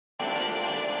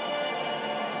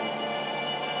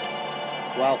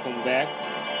Welcome back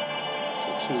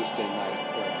to Tuesday Night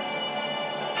Prayer.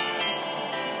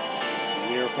 It's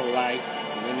Miracle Life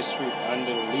Ministries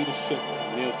under the leadership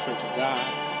of Mill Church of God,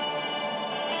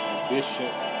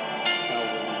 Bishop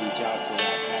Calvin D. Johnson,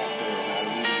 our pastor, and our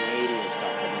leading lady is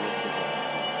Dr. Melissa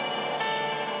Johnson.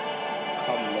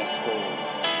 Come, let's go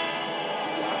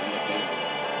beyond the veil.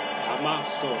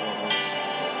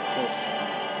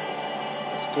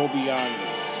 Let's go beyond this.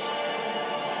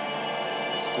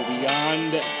 Go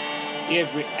beyond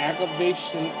every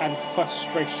aggravation and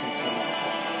frustration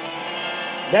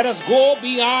tonight. Let us go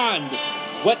beyond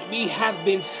what we have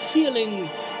been feeling,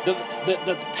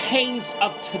 the pains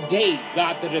of today,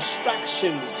 God, the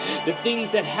distractions, the things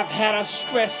that have had us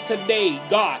stressed today,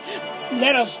 God.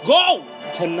 Let us go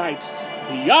tonight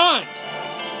beyond.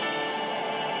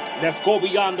 Let's go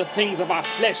beyond the things of our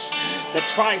flesh that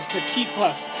tries to keep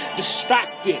us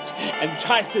distracted and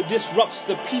tries to disrupt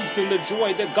the peace and the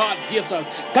joy that God gives us.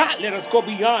 God, let us go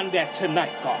beyond that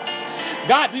tonight, God.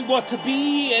 God, we want to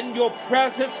be in your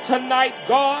presence tonight,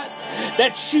 God,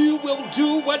 that you will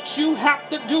do what you have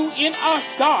to do in us,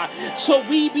 God, so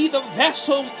we be the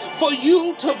vessels for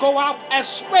you to go out and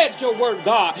spread your word,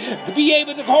 God, to be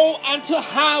able to go unto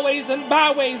highways and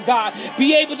byways, God,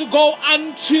 be able to go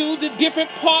unto the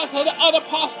different parts of the other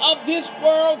parts of this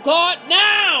world, God,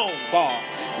 now,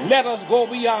 God, let us go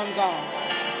beyond, God.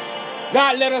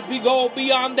 God, let us go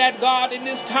beyond that, God, in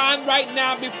this time right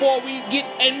now before we get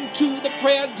into the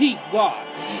prayer deep, God.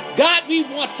 God, we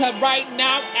want to right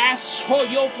now ask for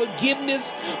your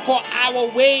forgiveness for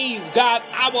our ways, God,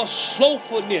 our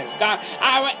slothfulness, God,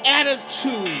 our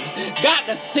attitudes, God,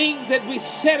 the things that we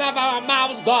said of our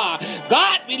mouths, God.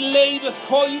 God, we lay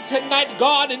before you tonight,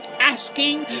 God, and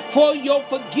asking for your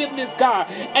forgiveness, God.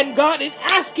 And God, in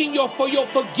asking for your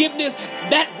forgiveness,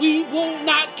 that we will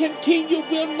not continue,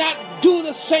 will not do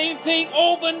the same thing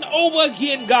over and over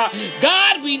again, God.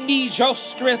 God, we need your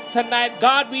strength tonight.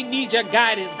 God, we need your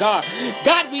guidance, God.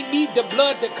 God, we need the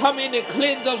blood to come in and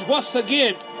cleanse us once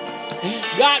again.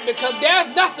 God, because there's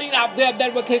nothing out there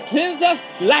that will cleanse us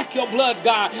like your blood,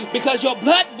 God, because your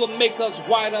blood will make us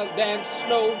whiter than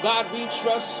snow. God, we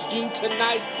trust you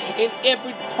tonight in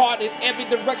every part, in every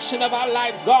direction of our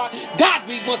lives, God. God,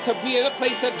 we want to be in a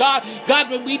place that, God,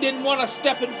 when we didn't want to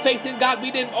step in faith in God, we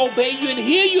didn't obey you and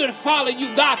hear you and follow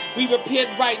you, God, we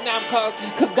repent right now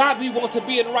because God, we want to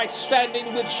be in right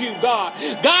standing with you, God.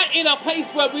 God, in a place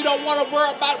where we don't want to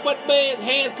worry about what man's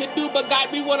hands can do, but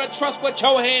God, we want to trust what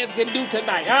your hands can do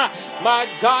tonight. My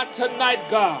God, tonight,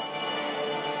 God,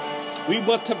 we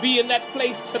want to be in that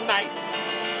place tonight.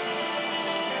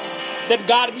 That,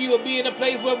 God, we will be in a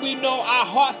place where we know our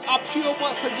hearts are pure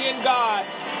once again, God.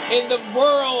 And the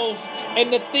worlds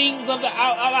and the things of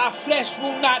our flesh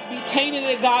will not be tainted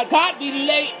in God. God, we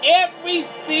lay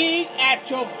everything at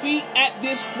your feet at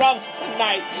this cross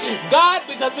tonight. God,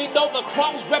 because we know the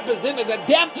cross represented the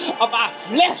death of our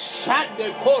flesh.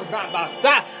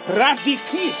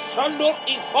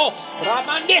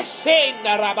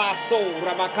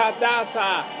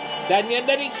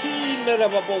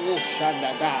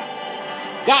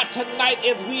 God, tonight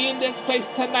as we in this place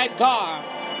tonight, God,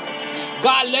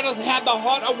 let us have the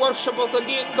heart of worshipers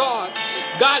again, God.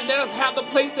 God, let us have the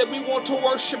place that we want to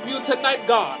worship you tonight,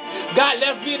 God. God,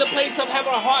 let us be in the place of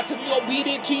having a heart to be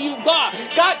obedient to you, God.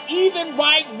 God, even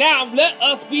right now, let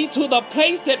us be to the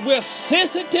place that we're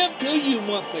sensitive to you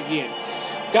once again.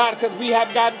 God, because we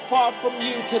have gotten far from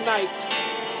you tonight.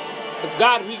 But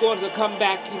God, we're going to come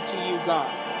back into you,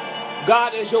 God.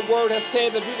 God, as your word has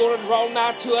said that we're going to draw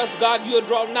nigh to us, God, you'll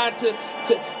draw nigh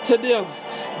to them.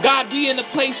 God, we in the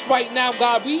place right now,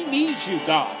 God, we need you,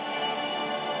 God.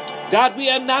 God, we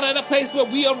are not in a place where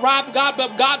we arrive, God,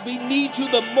 but God, we need you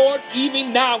the more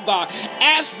even now, God.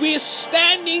 As we're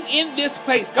standing in this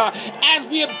place, God, as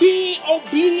we are being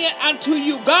obedient unto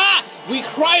you, God, we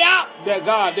cry out that,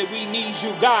 God, that we need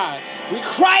you, God. We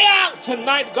cry out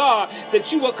tonight, God,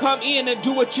 that you will come in and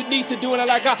do what you need to do in our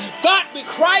life, God. God, we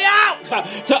cry out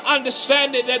to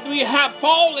understand that we have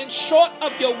fallen short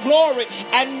of your glory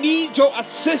and need your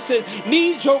assistance,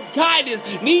 need your guidance,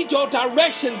 need your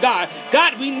direction, God.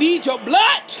 God, we need your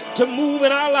blood to move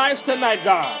in our lives tonight,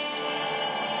 God.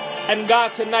 And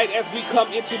God, tonight, as we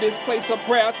come into this place of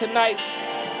prayer tonight,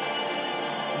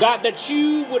 God, that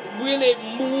you would really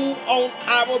move on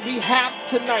our behalf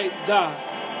tonight, God.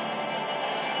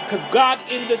 Because, God,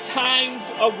 in the times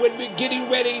of when we're getting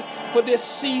ready for this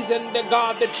season, that,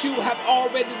 God, that you have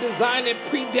already designed and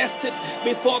predestined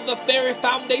before the very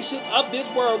foundations of this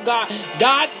world, God.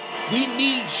 God, we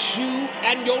need you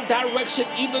and your direction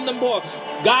even the more.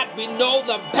 God, we know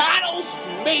the battles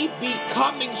may be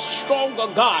coming stronger,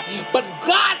 God. But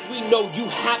God, we know you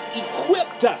have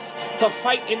equipped us to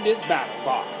fight in this battle,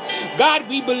 God. God,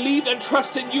 we believe and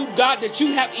trust in you, God, that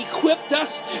you have equipped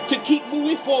us to keep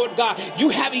moving forward, God. You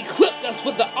have equipped us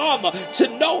with the armor to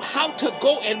know how to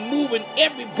go and move in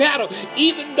every battle.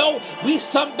 Even though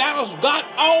some battles, God,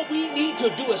 all we need to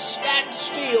do is stand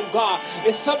still, God.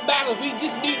 In some battles, we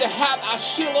just need to have our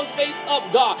shield of faith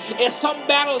up, God. In some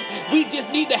battles, we just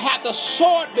need to have the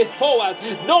sword before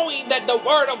us, knowing that the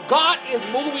word of God is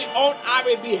moving on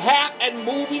our behalf and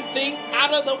moving things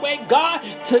out of the way, God.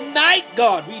 Tonight,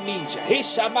 God, we need you.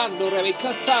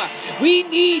 We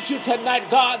need you tonight,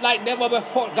 God, like never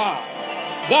before,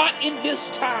 God. God, in this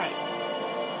time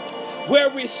where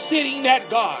we're sitting at,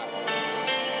 God,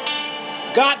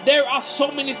 God, there are so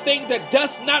many things that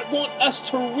does not want us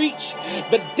to reach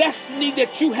the destiny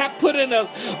that you have put in us.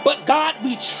 But God,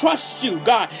 we trust you,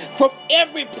 God, from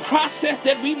every process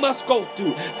that we must go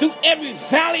through every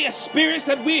valley experience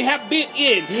that we have been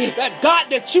in, that God,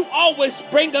 that you always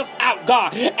bring us out,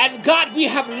 God. And God, we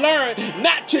have learned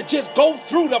not to just go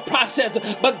through the process,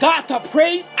 but God, to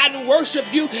praise and worship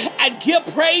you and give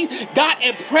praise, God,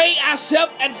 and pray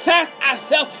ourselves and fast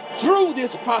ourselves through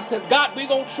this process. God, we're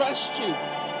going to trust you.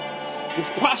 This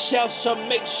process shall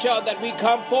make sure that we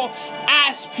come forth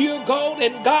as pure gold.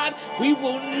 And God, we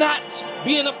will not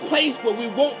be in a place where we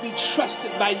won't be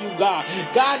trusted by you, God.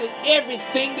 God, in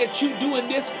everything that you do in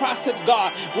this process,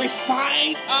 God,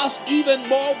 refine us even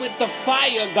more with the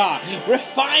fire, God.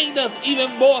 Refine us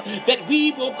even more, that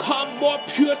we will come more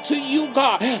pure to you,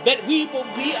 God. That we will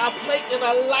be a plate and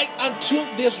a light unto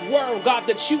this world, God,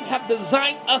 that you have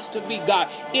designed us to be, God,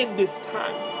 in this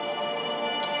time.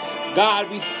 God,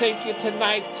 we thank you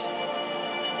tonight,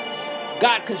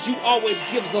 God, because you always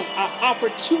give us an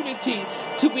opportunity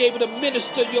to be able to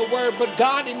minister your word. But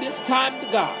God, in this time,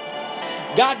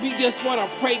 God, we just want to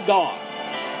pray, God.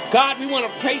 God, we want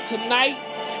to pray tonight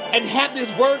and have this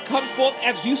word come forth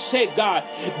as you said, God,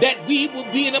 that we will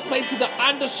be in a place of the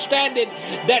understanding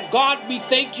that, God, we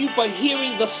thank you for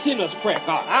hearing the sinner's prayer,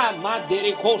 God.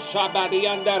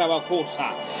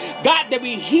 God, that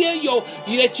we hear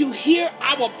that you hear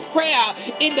our prayer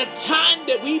in the time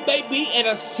that we may be in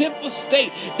a sinful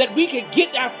state, that we can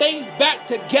get our things back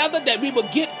together, that we will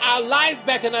get our lives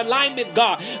back in alignment,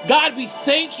 God. God, we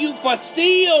thank you for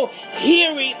still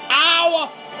hearing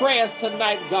our prayers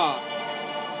tonight, God.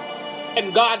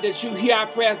 And God, that you hear our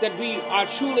prayers, that we are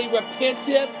truly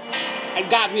repentant, and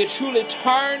God, we are truly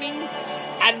turning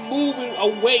and moving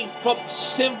away from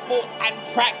sinful and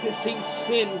practicing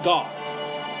sin, God.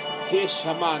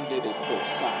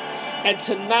 And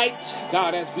tonight,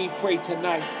 God, as we pray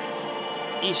tonight,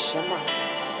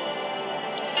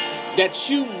 that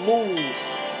you move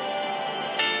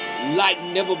like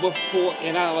never before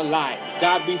in our lives.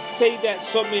 God, we say that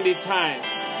so many times.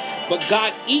 But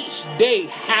God, each day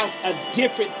has a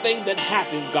different thing that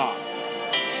happens, God.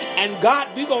 And God,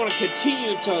 we're going to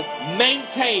continue to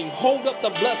hold up the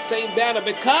bloodstained banner,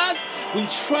 because we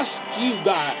trust you,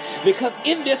 God. Because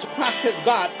in this process,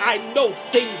 God, I know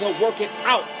things are working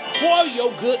out for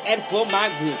your good and for my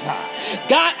good, God.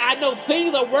 God, I know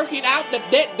things are working out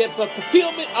that the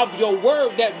fulfillment of your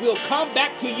word that will come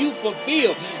back to you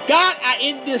fulfilled. God,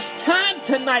 in this time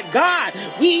tonight, God,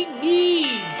 we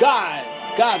need, God,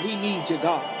 we need you,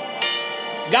 God.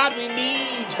 God, we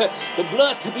need the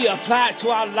blood to be applied to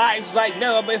our lives like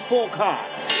never before, God.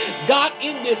 God,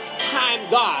 in this time,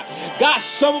 God,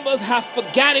 some of us have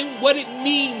forgotten what it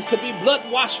means to be blood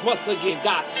washed once again,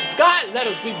 God. God, let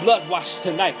us be blood washed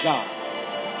tonight, God.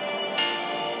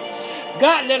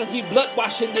 God, let us be blood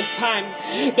washed in this time,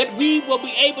 that we will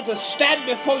be able to stand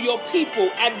before your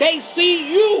people and they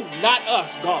see you, not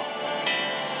us, God.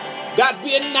 God,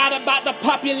 we are not about the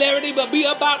popularity, but we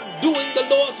are about doing the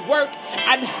Lord's work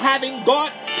and having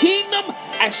God's kingdom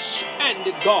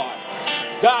expanded, God.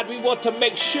 God, we want to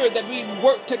make sure that we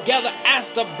work together as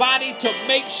the body to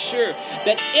make sure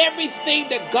that everything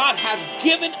that God has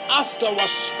given us the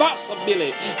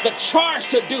responsibility, the charge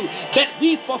to do, that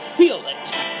we fulfill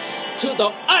it to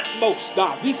the utmost,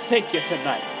 God. We thank you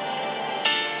tonight.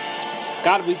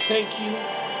 God, we thank you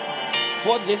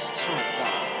for this time, God.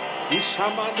 God,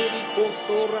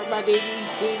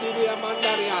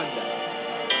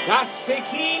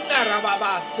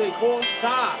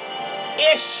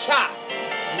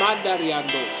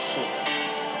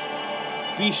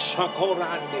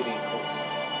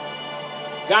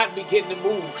 begin to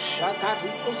move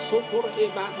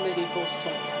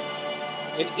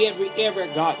in every area,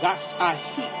 God. That's I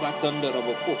heat my thunder of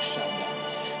a portion.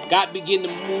 God, begin to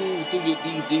move through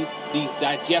these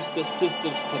digestive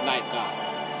systems tonight, God.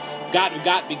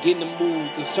 God, begin to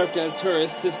move the circulatory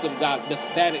system, God,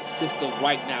 lymphatic system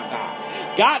right now,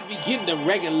 God. God, begin to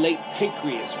regulate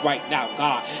pancreas right now,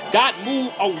 God. God,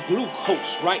 move on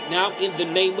glucose right now in the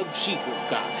name of Jesus,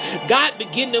 God. God,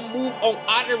 begin to move on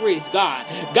arteries, God.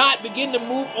 God, begin to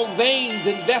move on veins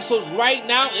and vessels right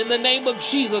now in the name of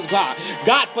Jesus, God.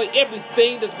 God, for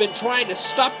everything that's been trying to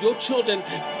stop your children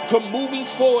from moving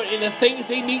forward in the things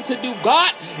they need to do,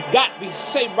 God, be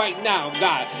saved right now,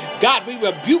 God. God, we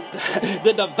rebuke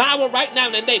the devourer right now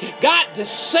in the name. God, the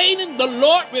Satan, the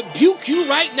Lord rebuke you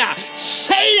right now.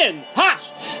 Satan, hush.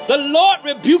 The Lord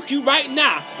rebuke you right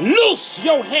now. Loose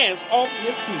your hands off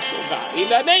his people, God. In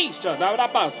the name of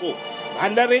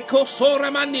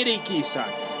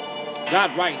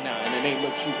God, right now, in the name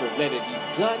of Jesus, let it be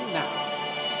done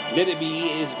now. Let it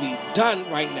be done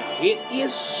right now. It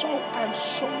is so, and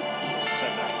so it is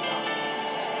tonight,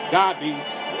 God. God,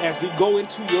 as we go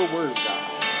into your word, God.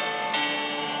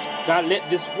 God, let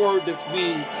this word that's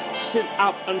being sent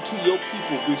out unto your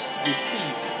people be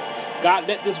received. God,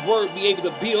 let this word be able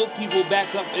to build people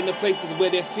back up in the places where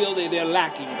they feel that they're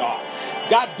lacking, God.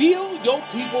 God, build your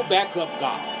people back up,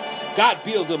 God. God,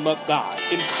 build them up, God.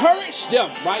 Encourage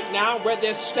them right now where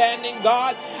they're standing,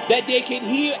 God, that they can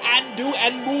hear and do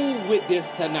and move with this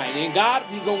tonight. And God,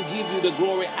 we're going to give you the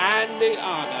glory and the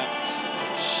honor.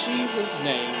 In Jesus'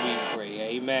 name we pray.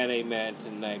 Amen, amen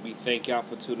tonight. We thank y'all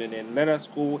for tuning in. Let us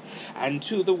go and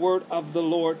to the word of the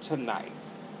Lord tonight.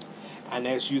 And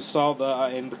as you saw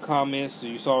in the comments,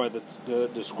 you saw the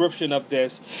description of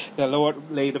this, the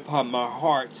Lord laid upon my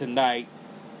heart tonight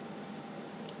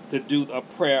to do a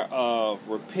prayer of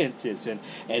repentance, and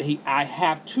I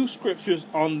have two scriptures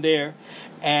on there,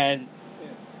 and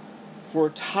for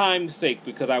time's sake,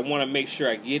 because I want to make sure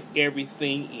I get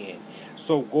everything in,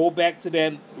 so go back to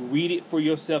that, read it for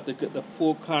yourself to get the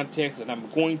full context, and I'm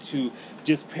going to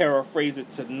just paraphrase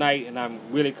it tonight, and I'm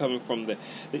really coming from the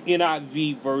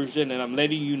NIV version, and I'm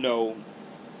letting you know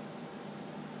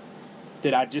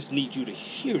that I just need you to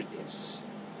hear this.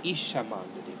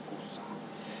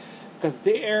 Because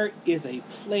there is a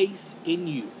place in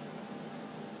you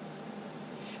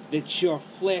that your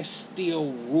flesh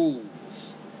still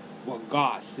rules what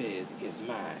God says is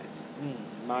mine.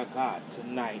 My God,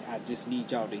 tonight I just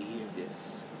need y'all to hear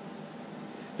this.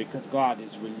 Because God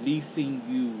is releasing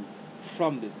you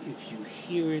from this. If you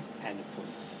hear it and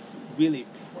really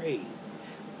pray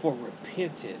for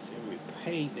repentance and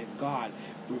repay that God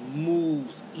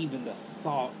removes even the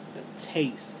thought, the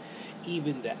taste,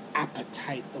 even the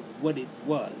appetite of what it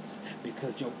was,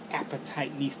 because your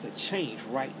appetite needs to change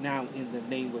right now in the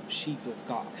name of Jesus,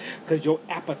 God, because your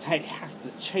appetite has to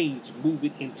change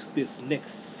moving into this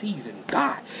next season.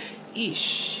 God,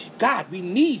 we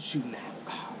need you now,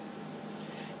 God.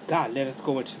 God, let us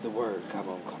go into the word. Come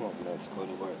on, let's go to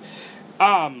the word.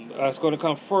 It's going to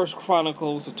come 1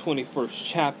 Chronicles, the 21st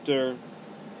chapter.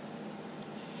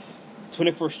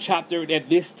 21st chapter, at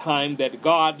this time that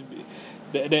God,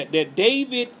 that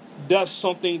David does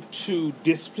something to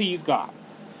displease God.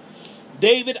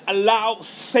 David allowed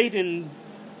Satan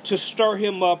to stir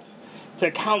him up to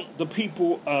count the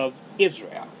people of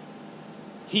Israel.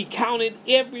 He counted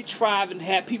every tribe and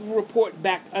had people report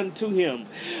back unto him.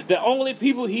 The only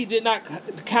people he did not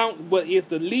count is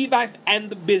the Levites and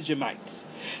the Benjamites.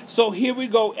 So here we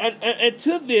go. And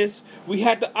to this, we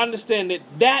had to understand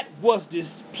that was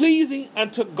displeasing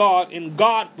unto God, and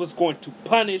God was going to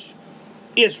punish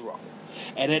Israel.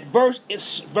 And at verse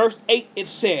 8 it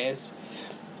says,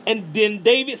 and then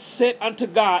David said unto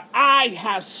God, I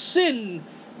have sinned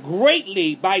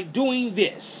greatly by doing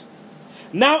this.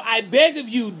 Now I beg of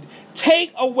you,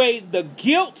 take away the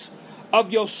guilt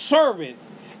of your servant,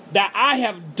 that I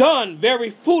have done very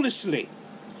foolishly.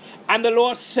 And the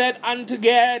Lord said unto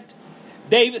Gad,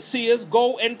 David seers,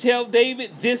 go and tell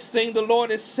David this thing the Lord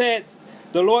has said.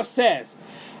 The Lord says,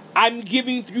 I'm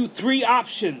giving you 3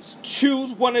 options.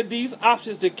 Choose one of these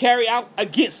options to carry out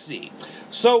against thee.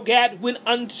 So Gad went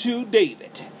unto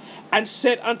David and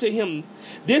said unto him,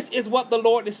 this is what the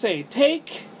Lord is saying.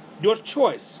 Take your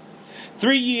choice.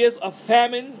 3 years of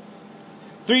famine,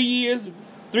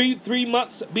 3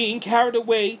 months being carried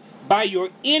away by your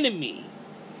enemy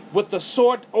with the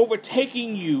sword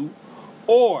overtaking you,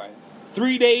 or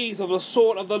 3 days of the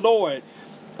sword of the Lord,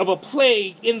 of a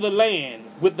plague in the land,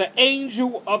 with the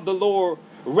angel of the Lord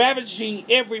ravaging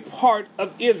every part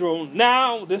of Israel.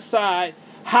 Now decide,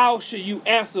 how shall you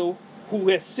answer who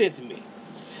has sent me?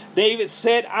 David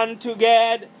said unto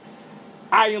Gad,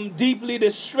 I am deeply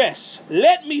distressed.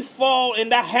 Let me fall in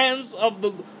the hands of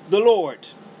the Lord,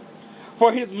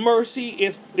 for his mercy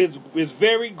is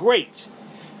very great.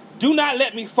 Do not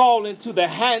let me fall into the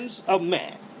hands of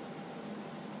man.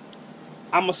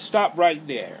 I'm going to stop right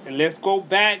there. And let's go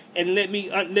back and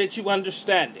let you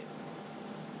understand it.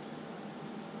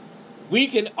 We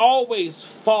can always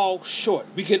fall short.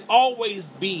 We can always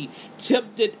be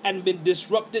tempted and been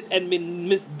disrupted and been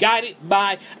misguided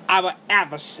by our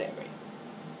adversary.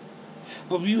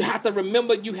 But you have to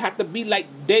remember, you have to be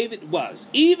like David was.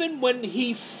 Even when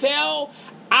he fell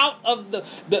out of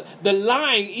the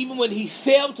line, even when he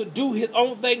failed to do his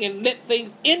own thing and let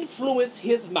things influence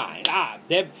his mind.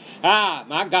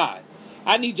 My God.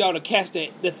 I need y'all to catch that.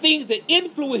 The things that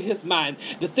influence his mind,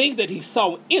 the things that he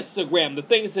saw on Instagram, the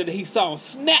things that he saw on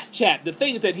Snapchat, the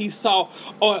things that he saw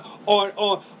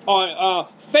on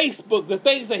Facebook, the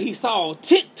things that he saw on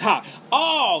TikTok,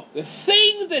 all the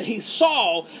things that he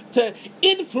saw to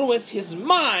influence his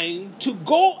mind to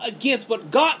go against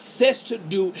what God says to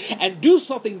do and do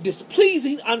something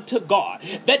displeasing unto God,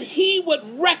 that he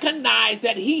would recognize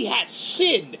that he had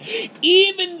sinned.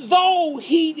 Even though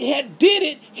he had did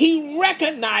it, he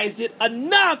recognized it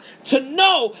enough to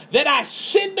know that I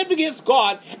sinned against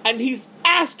God, and he's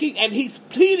asking and he's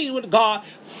pleading with God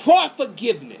for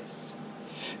forgiveness.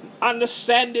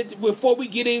 Understand it before we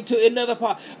get into another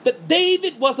part. But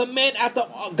David was a man after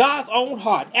God's own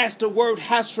heart, as the word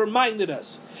has reminded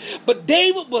us. But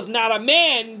David was not a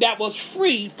man that was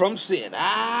free from sin.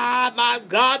 My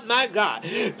God, my God.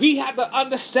 We have to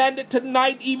understand it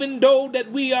tonight, even though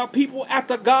that we are people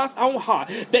after God's own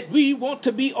heart, that we want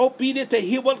to be obedient to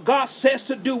hear what God says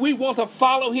to do. We want to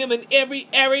follow him in every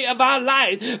area of our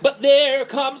life. But there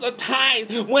comes a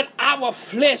time when our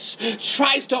flesh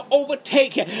tries to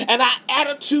overtake and our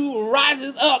attitude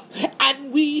rises up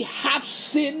and we have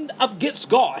sinned against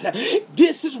God.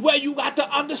 This is where you got to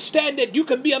understand that you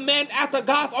can be a man after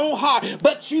God's own heart,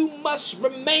 but you must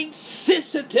remain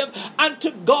sensitive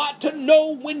unto God to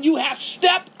know when you have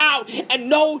stepped out and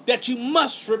know that you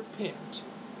must repent.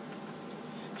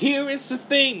 Here is the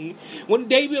thing. When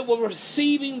David was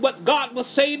receiving what God was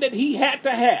saying that he had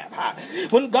to have,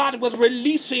 when God was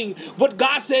releasing what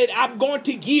God said, I'm going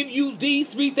to give you these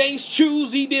 3 things,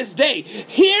 choose ye this day.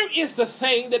 Here is the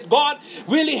thing that God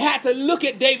really had to look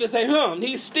at David and say,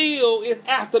 he still is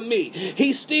after me.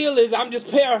 He still is, I'm just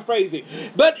paraphrasing.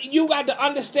 But you got to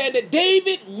understand that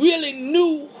David really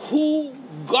knew who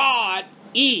God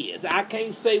is. I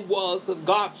can't say was, because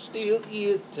God still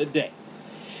is today.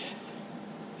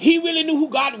 He really knew who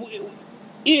God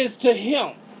is to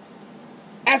him.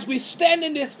 As we stand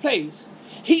in this place,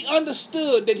 he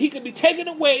understood that he could be taken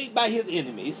away by his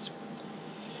enemies.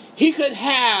 He could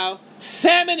have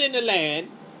famine in the land,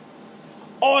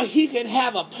 or he could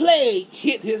have a plague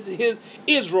hit his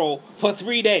Israel for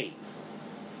 3 days.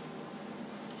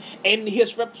 And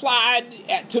his reply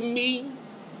to me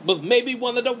was maybe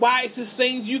one of the wisest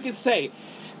things you can say,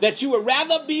 that you would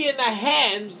rather be in the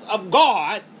hands of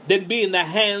God than be in the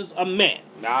hands of man.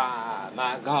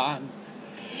 My God.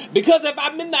 Because if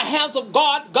I'm in the hands of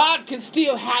God, God can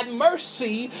still have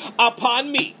mercy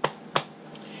upon me.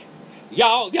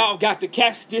 Y'all got to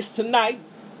catch this tonight,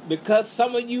 because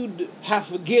some of you have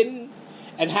forgotten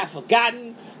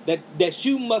that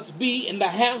you must be in the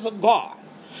hands of God.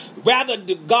 Rather,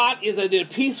 God is in a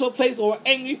peaceful place or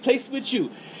angry place with you.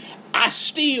 I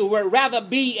still would rather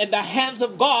be in the hands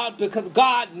of God, because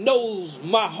God knows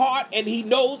my heart and he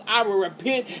knows I will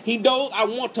repent. He knows I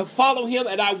want to follow him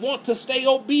and I want to stay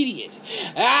obedient.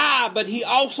 But he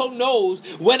also knows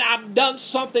when I've done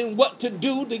something what to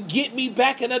do to get me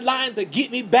back in the line, to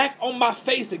get me back on my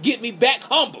face, to get me back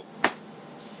humble.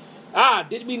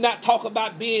 Did we not talk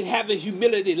about having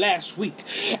humility last week?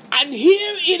 And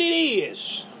here it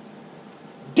is.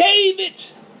 David,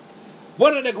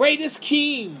 one of the greatest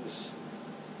kings.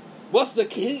 What's the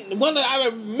king? I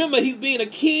remember he's being a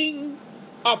king,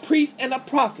 a priest, and a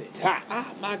prophet.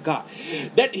 My God.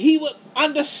 That he would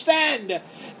understand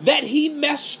that he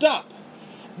messed up.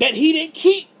 That he didn't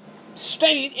keep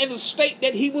staying in the state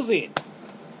that he was in.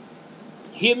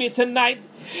 Hear me tonight,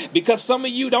 because some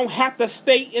of you don't have to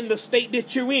stay in the state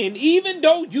that you're in, even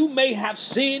though you may have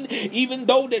sinned, even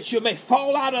though that you may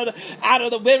fall out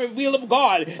of the very will of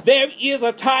God. There is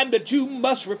a time that you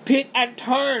must repent and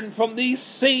turn from these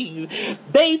things.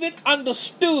 David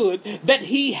understood that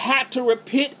he had to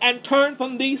repent and turn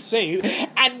from these things,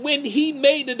 and when he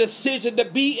made the decision to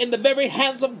be in the very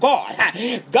hands of God,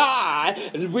 God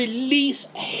released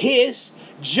his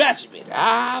judgment.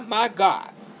 My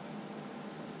God.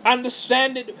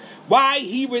 Understand it, why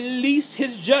he released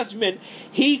his judgment.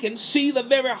 He can see the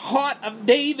very heart of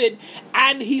David,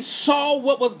 and he saw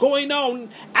what was going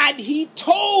on, and he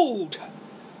told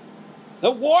the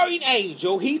warring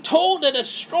angel, he told the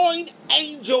destroying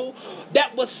angel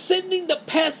that was sending the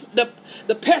pestilence,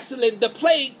 the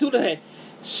plague through the head.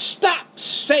 Stop.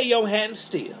 Stay your hand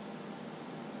still.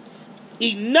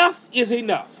 Enough is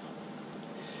enough.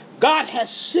 God has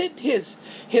sent his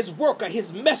worker,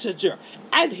 his messenger,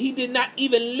 and he did not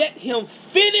even let him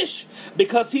finish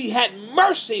because he had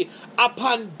mercy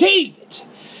upon David.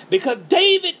 Because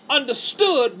David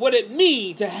understood what it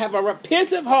means to have a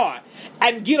repentant heart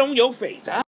and get on your face.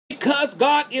 Because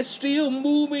God is still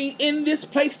moving in this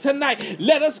place tonight,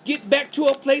 let us get back to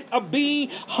a place of being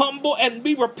humble and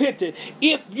be repentant.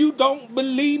 If you don't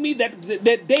believe me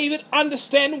that David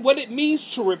understands what it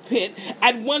means to repent,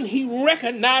 and when he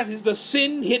recognizes the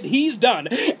sin he's done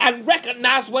and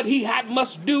recognize what he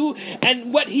must do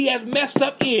and what he has messed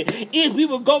up in, if we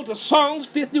will go to Psalms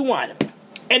 51.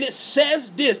 And it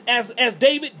says this, as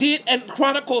David did in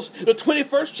Chronicles, the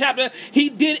 21st chapter, he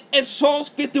did in Psalms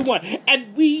 51.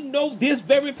 And we know this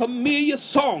very familiar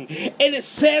song. And it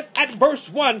says at verse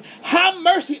 1, have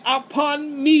mercy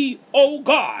upon me, O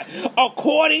God,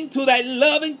 according to thy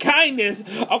loving kindness,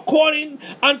 according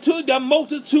unto the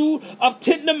multitude of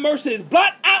tender mercies.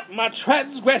 Blot out my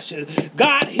transgressions.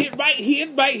 God hit right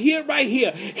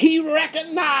here. He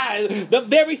recognized the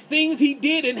very things he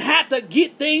did and had to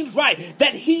get things right.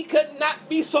 That he could not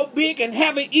be so big and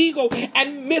have an ego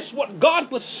and miss what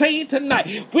God was saying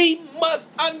tonight. We must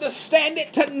understand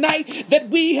it tonight that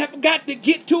we have got to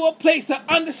get to a place of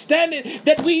understanding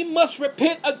that we must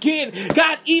repent again.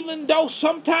 God, even though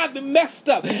sometimes we messed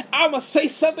up, I'm going to say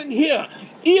something here.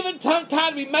 Even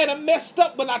sometimes we might have messed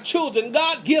up with our children.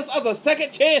 God gives us a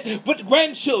second chance with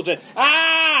grandchildren.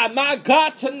 My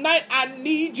God, tonight I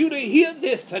need you to hear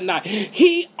this tonight.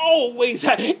 He always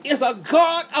is a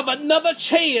God of another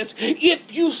chance.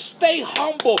 If you stay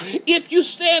humble, if you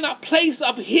stay in a place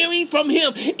of hearing from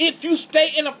him, if you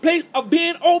stay in a place of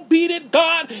being obedient,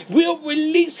 God will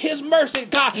release his mercy.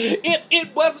 God, if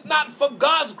it was not for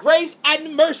God's grace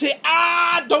and mercy,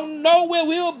 I don't know where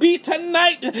we'll be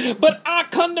tonight, but I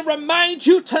come to remind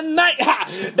you tonight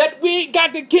that we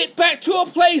got to get back to a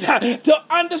place to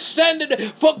understand it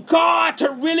for God to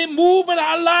really move in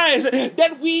our lives,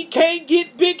 that we can't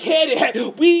get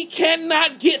big-headed. We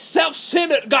cannot get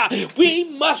self-centered, God. We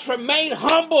must remain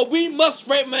humble. We must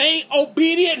remain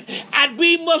obedient, and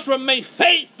we must remain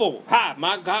faithful.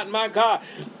 My God.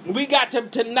 We got to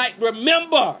tonight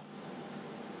remember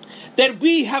that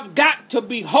we have got to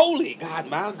be holy. God,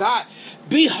 my God,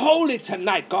 be holy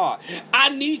tonight, God. I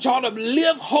need y'all to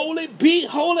live holy, be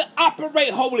holy,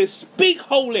 operate holy, speak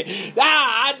holy.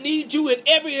 I need you in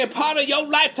every part of your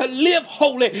life to live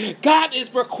holy. God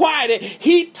is required it.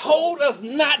 He told us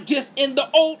not just in the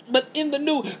old, but in the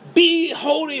new, be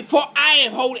holy, for I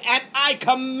am holy, and I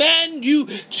command you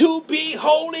to be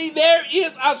holy. There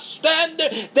is a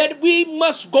standard that we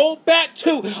must go back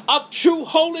to of true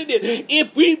holiness.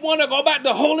 If we want to go back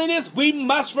to holiness, we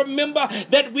must remember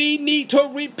that we need to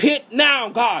repent now,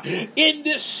 God. In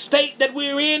this state that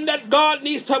we're in, that God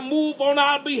needs to move on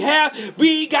our behalf,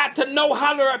 we got to know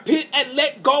how to repent and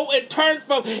let go and turn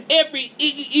from every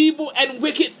evil and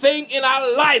wicked thing in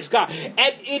our lives, God.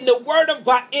 And in the word of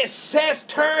God, it says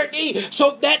turn ye.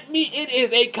 So that means it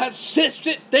is a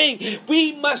consistent thing.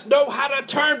 We must know how to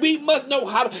turn. We must know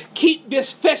how to keep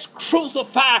this flesh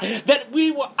crucified, that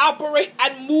we will operate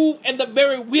and move in the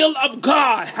very will of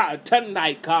God.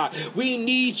 Tonight, God, we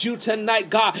need you tonight,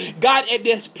 God. God, at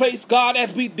this place, God,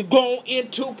 as we go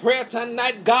into prayer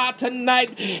tonight, God,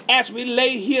 tonight, as we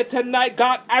lay here tonight,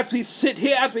 God, as we sit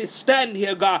here, as we stand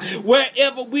here, God,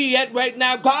 wherever we at right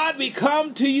now, God, we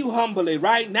come to you humbly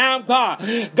right now,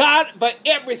 God. God, for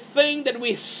everything that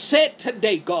we said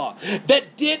today, God,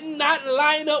 that did not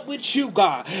line up with you,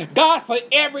 God. God, for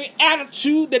every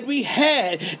attitude that we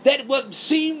had that would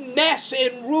seem nasty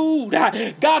and rude,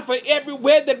 God, for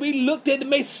everywhere that we looked at, it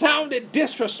may sound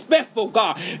disrespectful,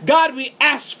 God. God, we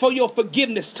ask for your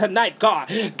forgiveness tonight,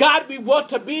 God. God, we want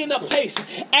to be in a place,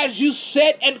 as you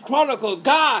said in Chronicles,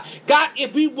 God,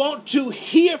 if we want to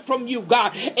hear from you,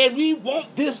 God, and we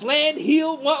want this land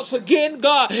healed once again,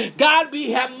 God,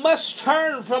 we must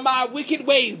turn from our wicked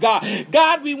ways, God.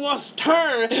 God, we must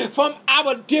turn from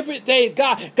our different things,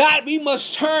 God. God, we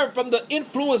must turn from the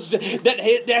influence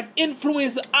that's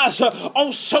influenced us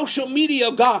on social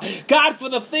media, God. God, for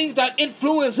the things that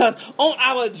influence us on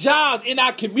our jobs, in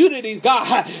our communities,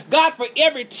 God. God, for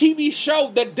every TV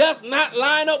show that does not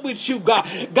line up with you, God.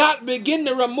 God, begin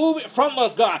to remove it from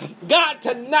us, God. God,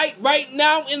 tonight, right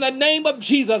now, in the name of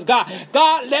Jesus, God.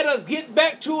 God, let us get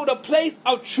back to the place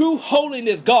of true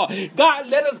holiness, God. God,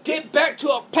 let us get back to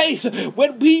a place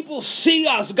when people see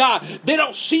us, God, They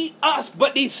don't see us,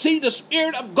 but they see the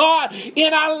Spirit of God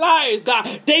in our lives,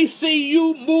 God. They see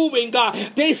you moving,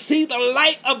 God. They see the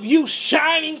light of you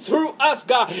shining through us,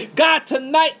 God. God,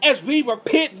 tonight as we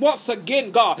repent once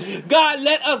again, God, God,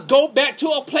 let us go back to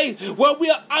a place where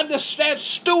we'll understand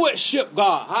stewardship,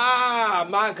 God.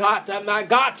 My God,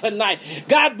 tonight.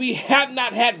 God, we have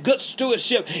not had good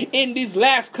stewardship in these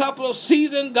last couple of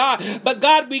seasons, God. But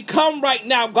God, we come right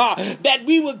now, God, that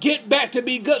we will get back to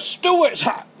be good stewards.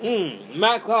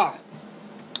 My God.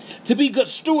 To be good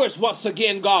stewards once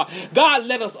again, God. God,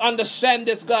 let us understand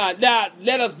this, God. God,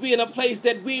 let us be in a place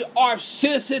that we are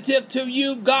sensitive to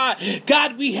you, God.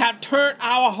 God, we have turned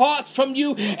our hearts from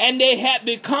you and they have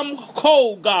become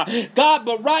cold, God. God,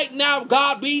 but right now,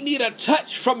 God, we need a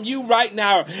touch from you right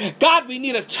now. God, we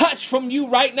need a touch from you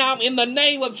right now in the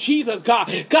name of Jesus,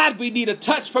 God. God, we need a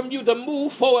touch from you to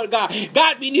move forward, God.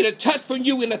 God, we need a touch from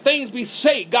you in the things we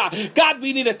say, God. God,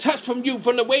 we need a touch from you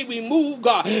from the way we move,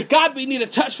 God. God, we need a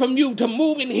touch from you to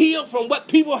move and heal from what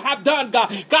people have done,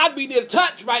 God. God, we need a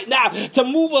touch right now to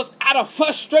move us out of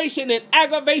frustration and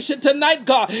aggravation tonight,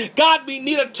 God. God, we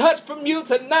need a touch from you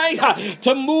tonight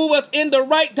to move us in the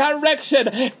right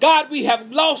direction. God, we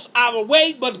have lost our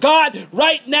way, but God,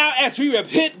 right now as we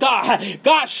repent, God,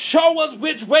 God, show us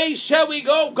which way shall we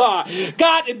go, God.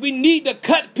 God, if we need to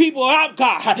cut people out,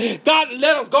 God, God,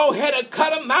 let us go ahead and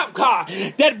cut them out, God,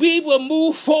 that we will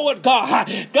move forward,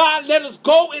 God. God, let us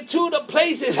go into the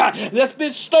places that's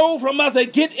been stolen from us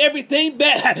and get everything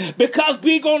back because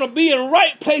we're going to be in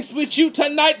right place with you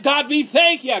tonight. God, we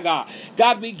thank you, God.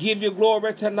 God, we give you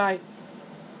glory tonight.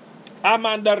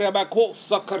 Amanda Rabako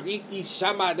Sakari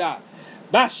Ishamada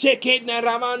Basheketna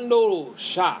Ramando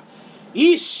Sha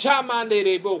Ishamande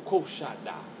Reboko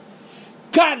Shada.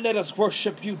 God, let us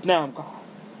worship you now, God.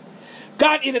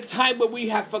 God, in a time where we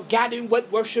have forgotten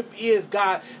what worship is,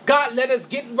 God. God, let us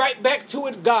get right back to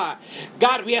it, God.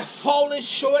 God, we have fallen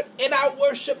short in our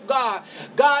worship, God.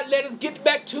 God, let us get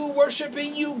back to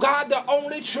worshiping you, God, the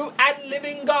only true and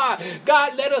living God.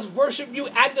 God, let us worship you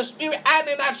at the Spirit and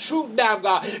in our truth now,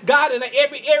 God. God, in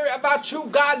every area of our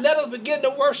truth, God, let us begin to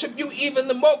worship you even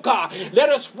the more, God. Let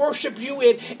us worship you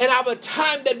in our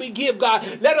time that we give, God.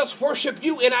 Let us worship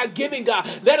you in our giving, God.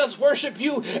 Let us worship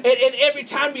you in every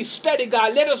time we study,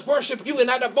 God. Let us worship you in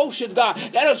our devotions, God.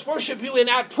 Let us worship you in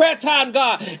our prayer time,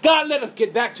 God. God, let us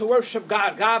get back to worship,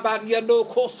 God. God, let us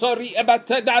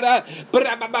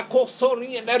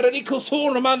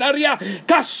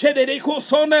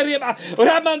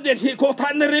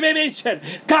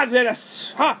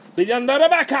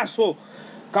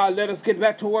God, let us get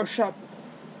back to worship.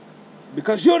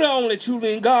 Because you're the only true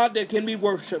living God that can be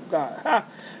worshipped, God.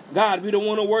 God, we don't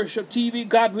want to worship TV.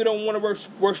 God, we don't want to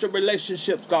worship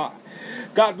relationships, God.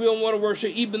 God, we don't want to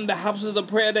worship even the houses of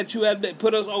prayer that you have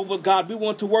put us over, God. We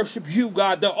want to worship you,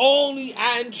 God, the only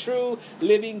and true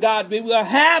living God. We will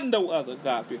have no other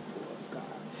God before us, God.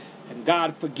 And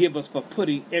God, forgive us for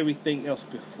putting everything else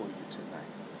before you tonight.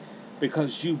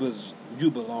 Because you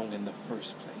belong in the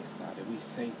first place, God. And we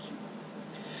thank you.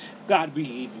 God, we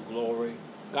give you glory.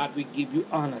 God, we give you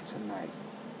honor tonight.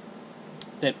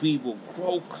 That we will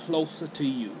grow closer to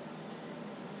you.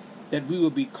 That we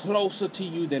will be closer to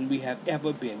you than we have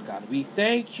ever been, God. We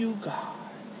thank you, God.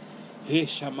 We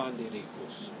thank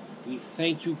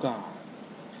you, God.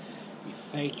 We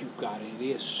thank you, God. It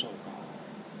is so,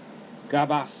 God.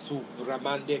 Gabasu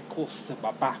Ramande Costa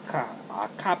Babaka,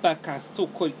 Akabaka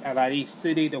Soko Avari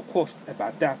City de Costa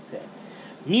Badase.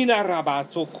 Mina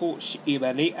Rabasoko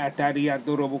Ibane Ataria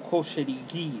Doroboko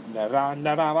Shedigi,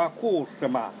 Naravako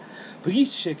Shema,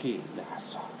 Brisheke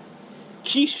Nasa,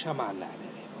 Kishamana.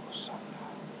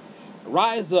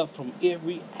 Rise up from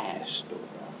every ash, daughter.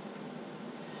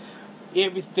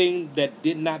 Everything that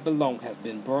did not belong has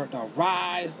been burnt. Now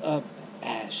rise up,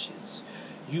 ashes.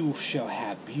 You shall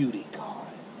have beauty, God.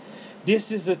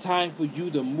 This is the time for you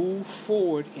to move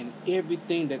forward in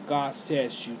everything that God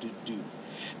says you to do.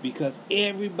 Because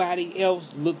everybody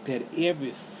else looked at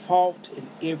every fault and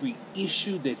every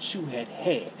issue that you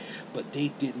had, but they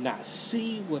did not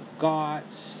see what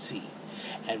God sees.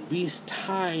 And it's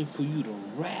time for you to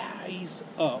rise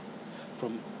up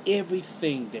from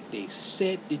everything that they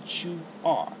said that you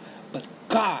are. But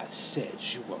God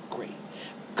says you are great.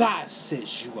 God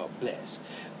says you are blessed.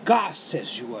 God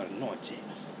says you are anointed.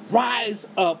 Rise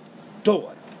up,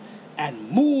 daughter, and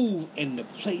move in the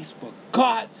place where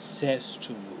God says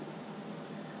to move.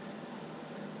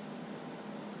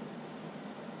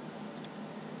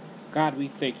 God, we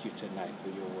thank you tonight for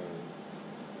your word.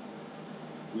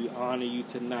 We honor you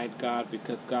tonight, God,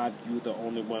 because, God, you're the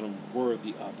only one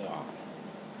worthy of the honor.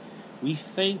 We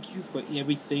thank you for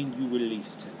everything you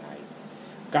released tonight.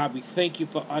 God, we thank you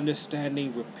for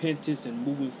understanding repentance and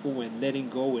moving forward and letting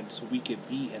go, and so we can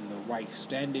be in the right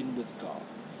standing with God.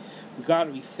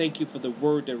 God, we thank you for the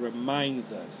word that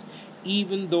reminds us,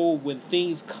 even though when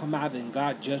things come out and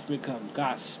God judgment comes,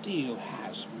 God still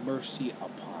has mercy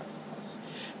upon us.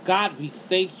 God, we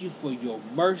thank you for your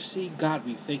mercy. God,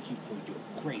 we thank you for your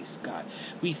grace, God.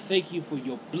 We thank you for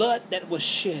your blood that was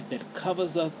shed that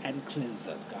covers us and cleanses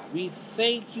us, God. We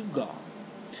thank you, God,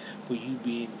 for you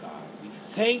being God. We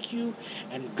thank you,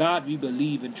 and God, we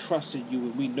believe and trust in you,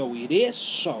 and we know it is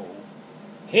so.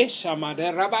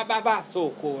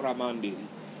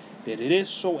 That it is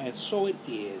so, and so it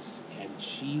is. In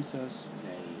Jesus'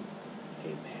 name,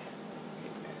 amen.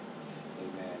 Amen.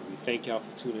 Amen. We thank y'all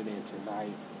for tuning in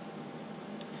tonight.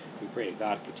 We pray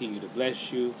God continue to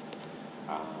bless you.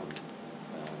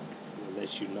 We'll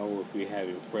let you know if we're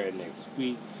having prayer next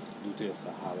week. Due to this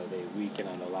a holiday weekend,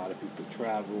 I know a lot of people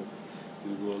travel.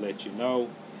 We will let you know,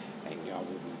 and y'all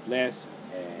will be blessed,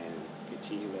 and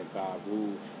continue to let God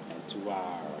rule. And to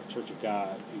our Church of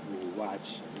God people who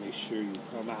watch, make sure you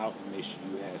come out and make sure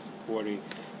you have supporting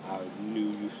our new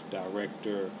youth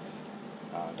directors,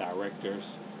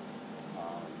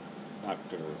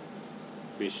 Dr.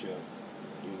 Bishop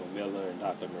Miller and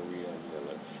Dr. Maria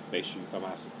Miller. Make sure you come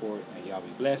out and support, and y'all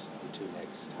be blessed. Until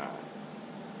next time.